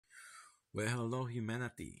Well, hello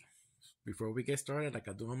humanity. Before we get started, like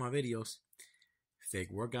I do on my videos, fake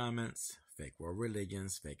war governments, fake world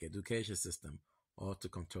religions, fake education system, all to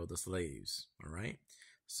control the slaves. All right.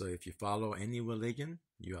 So if you follow any religion,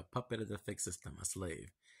 you are a puppet of the fake system, a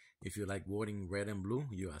slave. If you like voting red and blue,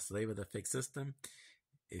 you are a slave of the fake system.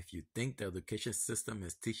 If you think the education system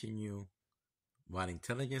is teaching you what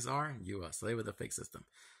intelligence are, you are a slave of the fake system.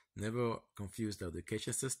 Never confuse the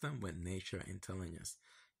education system with nature intelligence.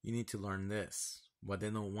 You need to learn this, what they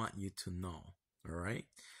don't want you to know. All right.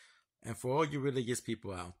 And for all you religious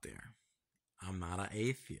people out there, I'm not an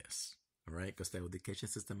atheist. All right. Because the education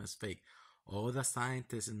system is fake. All the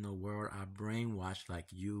scientists in the world are brainwashed like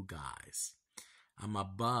you guys. I'm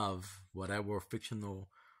above whatever fictional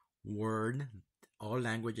word. All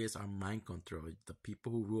languages are mind control. The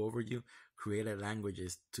people who rule over you created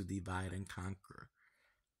languages to divide and conquer.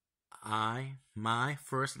 My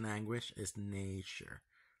first language is nature,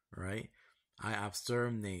 right? I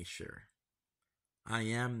observe nature. I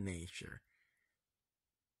am nature.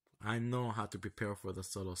 I know how to prepare for the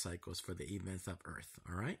solar cycles, for the events of Earth,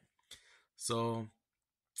 all right? So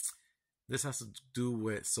this has to do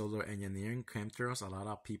with solar engineering, chemtrails. A lot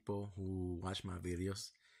of people who watch my videos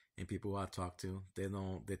and people who I talk to, they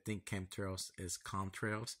think chemtrails is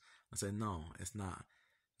contrails. I say, no, it's not.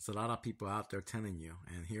 There's a lot of people out there telling you.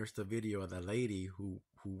 And here's the video of the lady who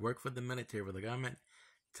worked for the military, for the government,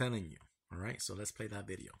 telling you. All right, so let's play that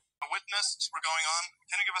video. Witnessed were going on.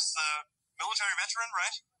 Can you give us the military veteran,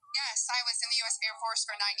 right? Yes, I was in the U.S. Air Force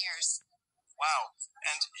for 9 years. Wow.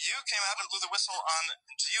 And you came out and blew the whistle on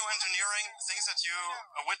geoengineering, things that you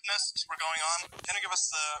witnessed were going on. Can you give us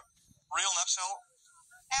the real nutshell?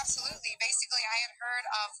 Absolutely. Basically, I had heard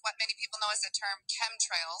of what many people know as the term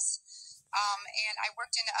chemtrails. And I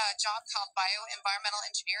worked in a job called bioenvironmental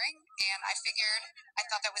engineering, and I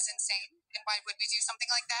thought that was insane. And why would we do something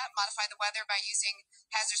like that? Modify the weather by using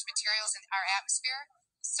hazardous materials in our atmosphere?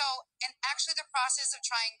 So, and actually the process of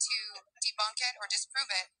trying to debunk it or disprove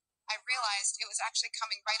it, I realized it was actually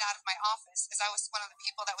coming right out of my office, as I was one of the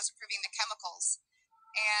people that was approving the chemicals.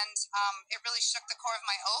 And it really shook the core of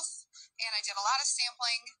my oath. And I did a lot of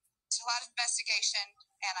sampling, a lot of investigation,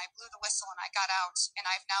 and I blew the whistle and I got out. And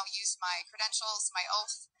I've now used my credentials, my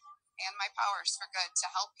oath, and my powers for good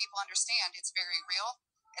to help people understand it's very real.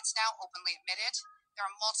 It's now openly admitted. There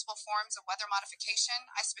are multiple forms of weather modification.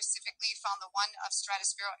 I specifically found the one of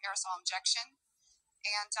stratospheric aerosol injection.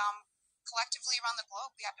 And collectively around the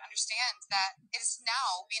globe, we have to understand that it is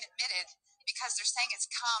now being admitted because they're saying it's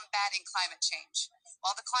combating climate change.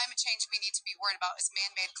 Well, the climate change we need to be worried about is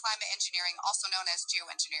man-made climate engineering, also known as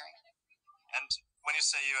geoengineering. And when you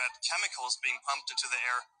say you had chemicals being pumped into the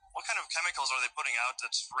air, what kind of chemicals are they putting out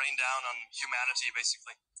that rain down on humanity,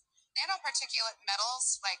 basically? Nanoparticulate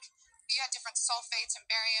metals, like you had different sulfates and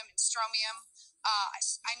barium and strontium.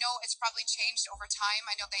 I know it's probably changed over time.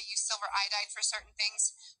 I know they use silver iodide for certain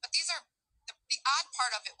things, but these are the odd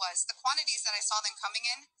part of it was the quantities that I saw them coming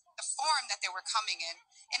in, the form that they were coming in,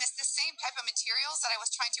 and it's the same type of materials that I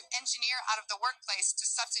was trying to engineer out of the workplace to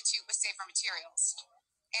substitute with safer materials.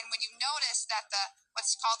 And when you notice that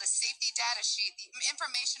what's called the safety data sheet, the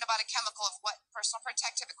information about a chemical of what personal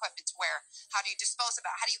protective equipment to wear, how do you dispose of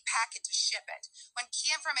it, how do you pack it to ship it. When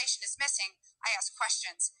key information is missing, I ask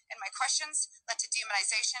questions, and my questions led to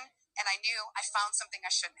demonization, and I knew I found something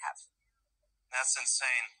I shouldn't have. That's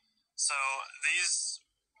insane. So these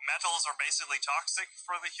metals are basically toxic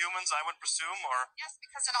for the humans, I would presume, or? Yes,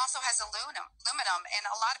 because it also has aluminum, and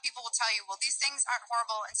a lot of people will tell you, well, these things aren't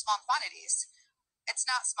horrible in small quantities. It's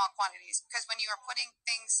not small quantities, because when you are putting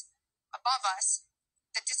things above us,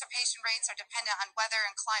 the dissipation rates are dependent on weather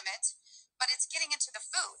and climate, but it's getting into the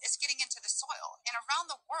food, it's getting into the soil. And around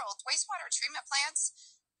the world, wastewater treatment plants,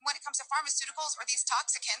 when it comes to pharmaceuticals, or these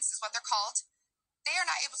toxicants is what they're called, they are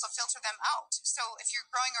not able to filter them out. So if you're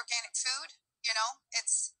growing organic food,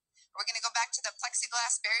 we're going to go back to the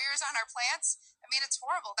plexiglass barriers on our plants. I mean, it's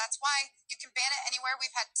horrible. That's why you can ban it anywhere.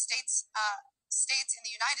 We've had states in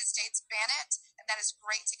the United States ban it, and that is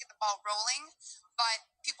great to get the ball rolling. But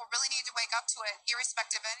people really need to wake up to it,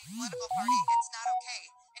 irrespective of any political party. It's not okay.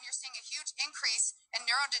 And you're seeing a huge increase in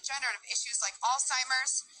neurodegenerative issues like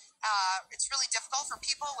Alzheimer's. It's really difficult for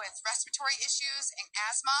people with respiratory issues and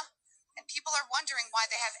asthma. And people are wondering why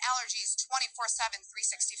they have allergies 24/7,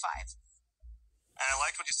 365. And I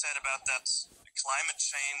liked what you said about that climate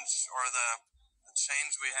change, or the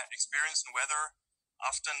change we experience in weather.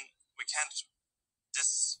 Often we can't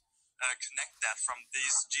disconnect that from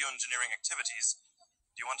these geoengineering activities.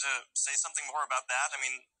 Do you want to say something more about that? I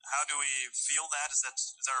mean, how do we feel that? Is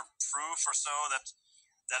there proof or so that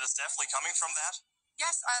is definitely coming from that?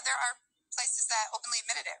 Yes, there are places that openly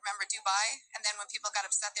admitted it. Remember Dubai? And then when people got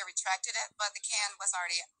upset, they retracted it, but the can was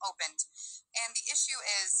already opened. And the issue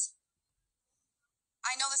is,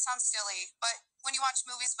 I know this sounds silly, but when you watch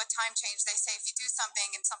movies with time change, they say if you do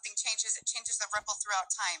something and something changes, it changes the ripple throughout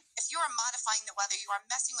time. If you are modifying the weather, you are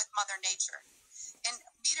messing with Mother Nature. And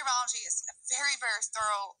meteorology is a very, very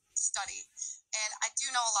thorough study. And I do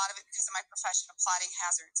know a lot of it because of my profession of plotting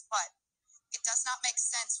hazards. But it does not make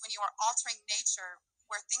sense when you are altering nature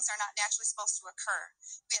where things are not naturally supposed to occur.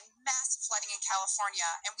 We had massive flooding in California,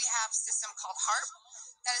 and we have a system called HARP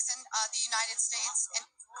that is in the United States. And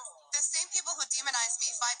the same people who demonized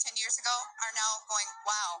me 5-10 years ago are now going,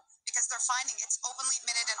 wow, because they're finding it's openly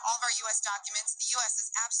admitted in all of our U.S. documents. The U.S.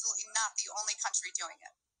 is absolutely not the only country doing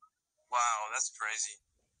it. Wow, that's crazy.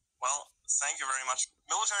 Well, thank you very much.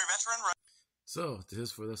 Military veteran, right? So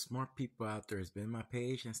this is for the smart people out there. It's been my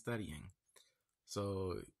page and studying.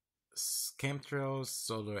 So chemtrails,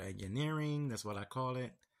 solar engineering, that's what I call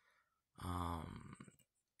it.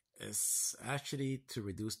 It's actually to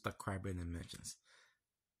reduce the carbon emissions.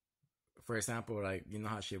 For example, like, you know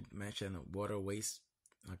how she mentioned water waste,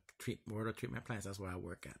 water treatment plants. That's where I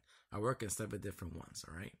work at. I work in 7 different ones,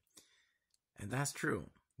 all right? And that's true.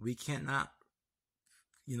 We cannot,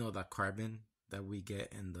 you know, the carbon that we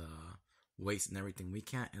get in the waste and everything, we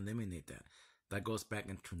can't eliminate that. That goes back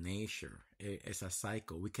into nature. It's a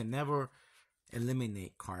cycle. We can never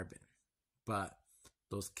eliminate carbon. But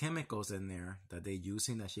those chemicals in there that they're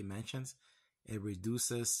using, that she mentions, it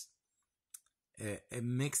reduces, it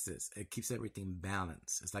mixes, it keeps everything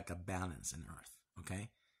balanced. It's like a balance in Earth, okay?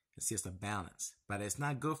 It's just a balance. But it's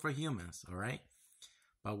not good for humans, all right?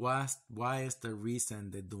 But why is the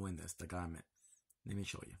reason they're doing this, the government? Let me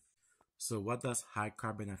show you. So what does high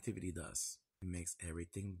carbon activity does? It makes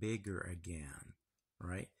everything bigger again,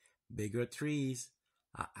 right? Bigger trees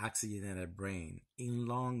are oxygenated brain,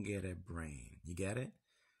 elongated brain. You get it?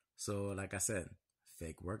 So like I said,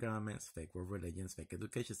 fake war governments, fake war religions, fake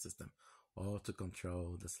education system, all to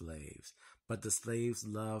control the slaves. But the slaves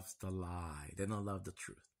love the lie. They don't love the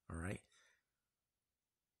truth, all right?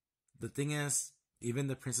 The thing is, even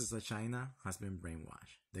the princess of China has been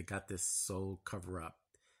brainwashed. They got this soul cover up.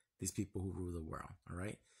 These people who rule the world, all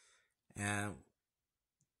right? And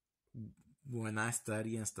when I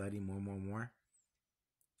study more,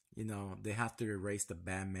 you know, they have to erase the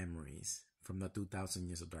bad memories from the 2,000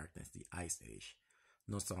 years of darkness, the ice age.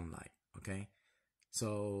 No sunlight, okay?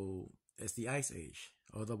 So it's the ice age.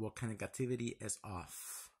 All the volcanic activity is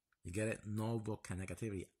off. You get it? No volcanic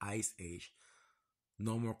activity, ice age.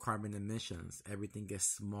 No more carbon emissions. Everything gets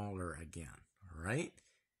smaller again, all right?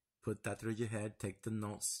 Put that through your head. Take the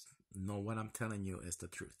notes. Know what I'm telling you is the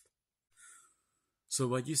truth. So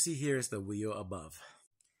what you see here is the wheel above.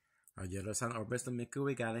 Our yellow sun orbits the Milky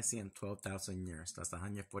Way galaxy in 12,000 years. That's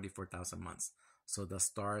 144,000 months. So the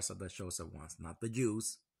stars are the chosen ones, not the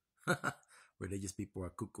Jews. Religious people are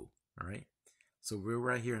cuckoo, all right? So we're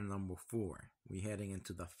right here in number 4. We're heading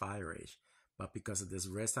into the fire age. But because of this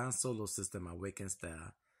red sun solar system awakens the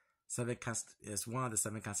it's one of the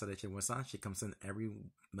 7 constellations with sun. She comes in every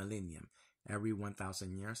millennium. Every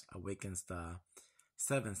 1,000 years awakens the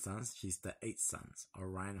 7 suns. She's the 8th suns.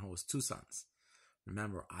 Orion holds 2 suns.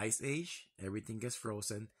 Remember, ice age, everything gets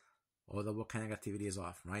frozen. All the volcanic activity is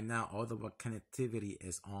off. Right now, all the volcanic activity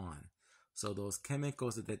is on. So those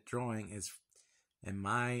chemicals that they're drawing is, in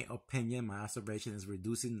my opinion, my observation, is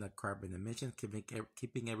reducing the carbon emissions,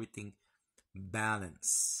 keeping everything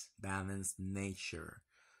balanced nature.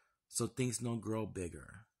 So things don't grow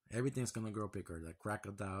bigger. Everything's going to grow bigger. The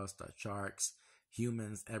crocodiles, the sharks,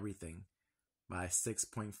 humans, everything by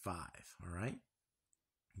 6.5. All right?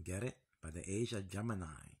 Get it? By the age of Gemini,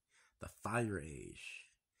 the fire age,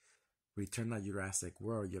 return of Jurassic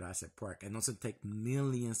World, Jurassic Park. And also take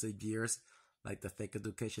millions of years, like the fake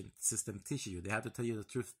education system teaches you. They have to tell you the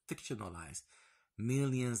truth, fictionalized.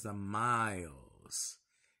 Millions of miles.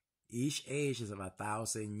 Each age is about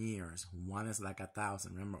 1,000 years. One is like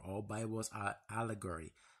 1,000. Remember, all Bibles are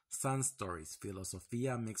allegory, sun stories,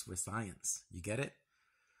 philosophia mixed with science. You get it?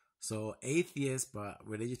 So atheists, but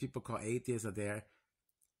religious people call atheists, are there.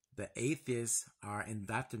 The atheists are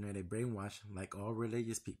indoctrinated, brainwashed, like all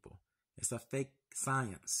religious people. It's a fake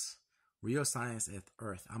science. Real science is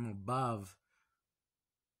Earth. I'm above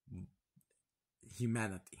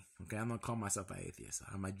humanity. Okay, I'm not call myself an atheist.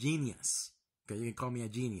 I'm a genius. Okay, you can call me a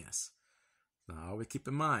genius. So always keep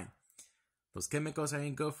in mind, those chemicals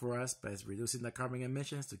ain't good for us, but it's reducing the carbon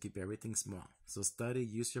emissions to keep everything small. So study,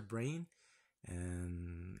 use your brain,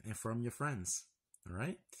 and inform your friends. All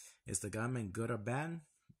right? Is the government good or bad?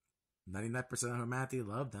 99% of humanity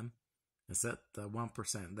love them, except the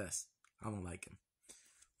 1% less. I don't like him.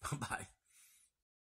 Bye-bye.